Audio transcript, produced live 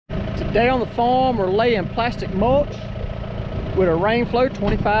Day on the farm, we're laying plastic mulch with a rain flow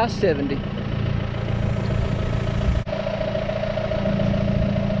 2570.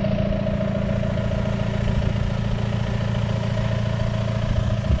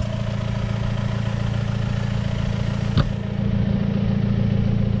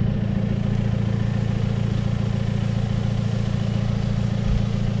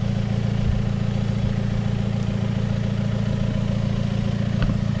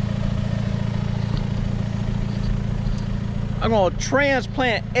 I'm going to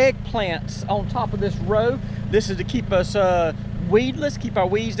transplant eggplants on top of this row. This is to keep us weedless, keep our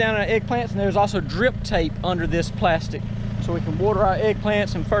weeds down in our eggplants, and there's also drip tape under this plastic so we can water our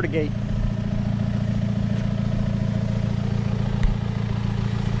eggplants and fertigate.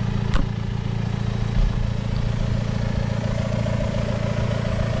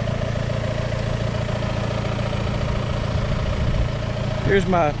 Here's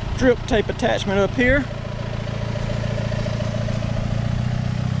my drip tape attachment up here.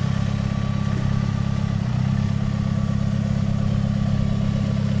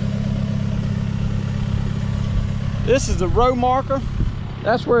 This is the row marker.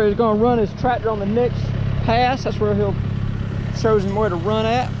 That's where he's going to run his tractor on the next pass. That's where he'll shows him where to run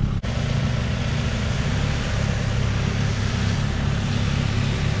at.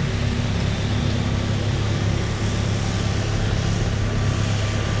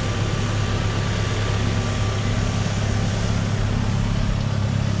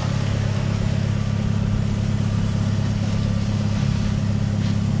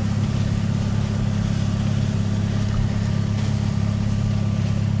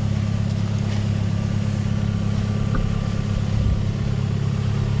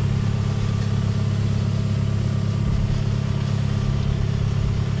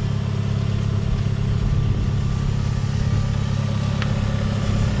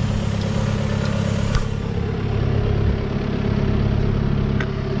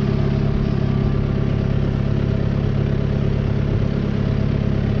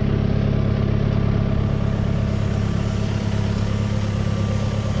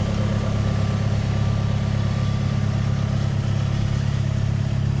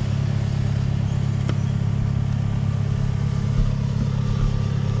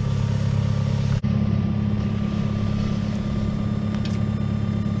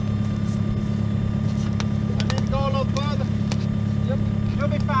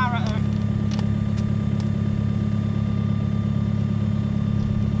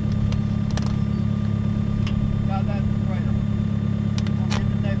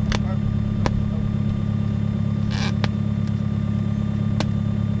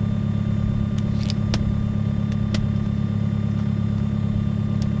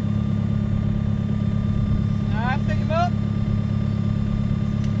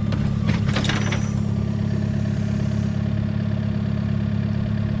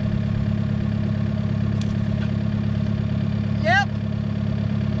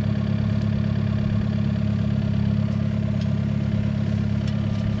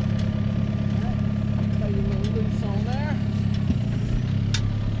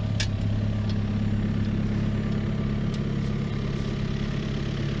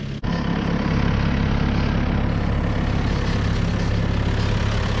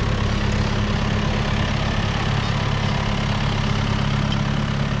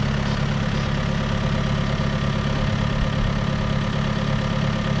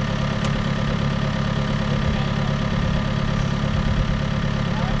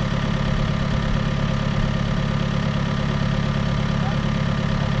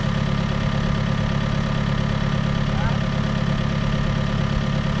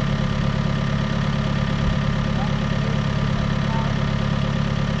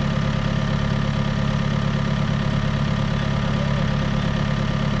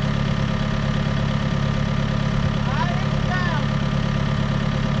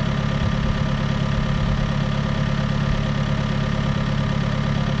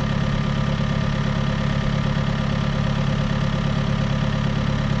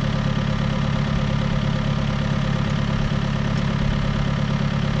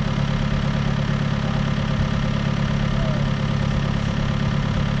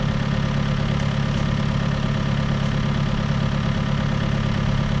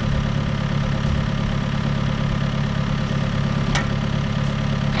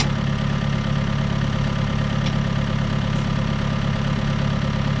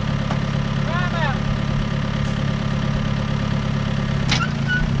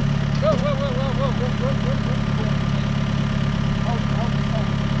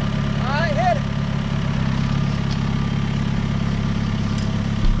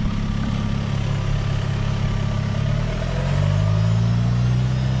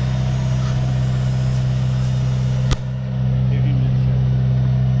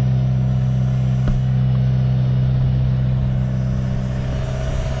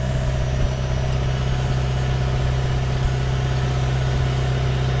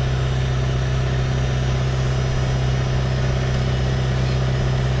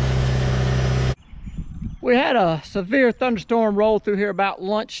 We had a severe thunderstorm roll through here about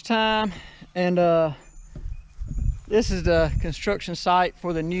lunchtime, and this is the construction site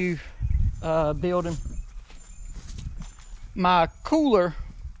for the new building. My cooler,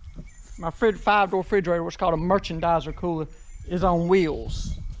 my 5-door refrigerator, what's called a merchandiser cooler, is on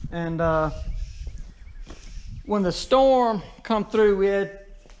wheels. And when the storm come through, we had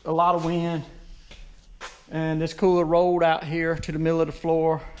a lot of wind, and this cooler rolled out here to the middle of the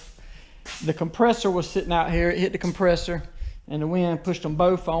floor. The compressor was sitting out here. It hit the compressor, and the wind pushed them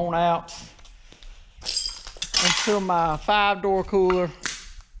both on out until my 5-door cooler,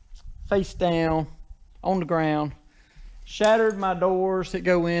 face down on the ground, shattered my doors that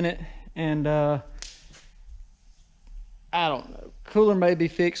go in it. And I don't know, cooler may be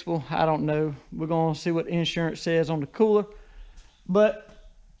fixable, I don't know. We're gonna see what insurance says on the cooler. But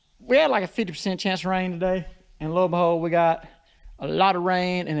we had like a 50% chance of rain today, and lo and behold, we got a lot of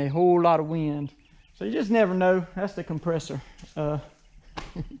rain and a whole lot of wind. So you just never know. That's the compressor. I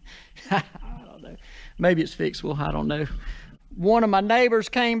don't know. Maybe it's fixable, I don't know. One of my neighbors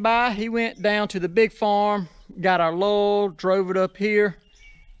came by. He went down to the big farm, got our lull, drove it up here.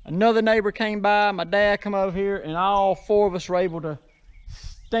 Another neighbor came by, my dad come over here, and all 4 of us were able to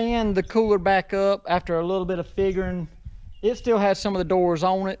stand the cooler back up after a little bit of figuring. It still had some of the doors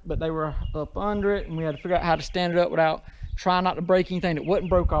on it, but they were up under it, and we had to figure out how to stand it up without trying not to break anything that wasn't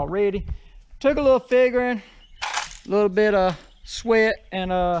broke already. Took a little figuring, a little bit of sweat,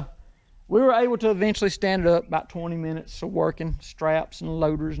 and we were able to eventually stand it up. About 20 minutes of working straps and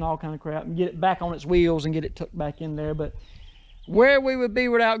loaders and all kind of crap, and get it back on its wheels and get it tucked back in there. But where we would be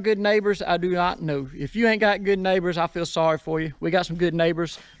without good neighbors, I do not know. If you ain't got good neighbors, I feel sorry for you. We got some good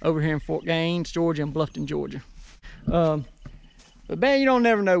neighbors over here in Fort Gaines, Georgia, and Bluffton, Georgia. But man, you don't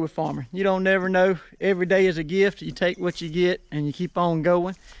never know with farming. You don't never know. Every day is a gift. You take what you get and you keep on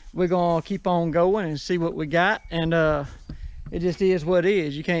going. We're gonna keep on going and see what we got. And it just is what it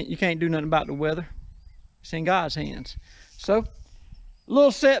is. You can't do nothing about the weather. It's in God's hands. So a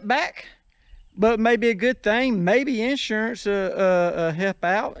little setback, but maybe a good thing. Maybe insurance help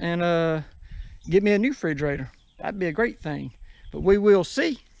out and get me a new refrigerator. That'd be a great thing. But we will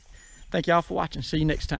see. Thank y'all for watching. See you next time.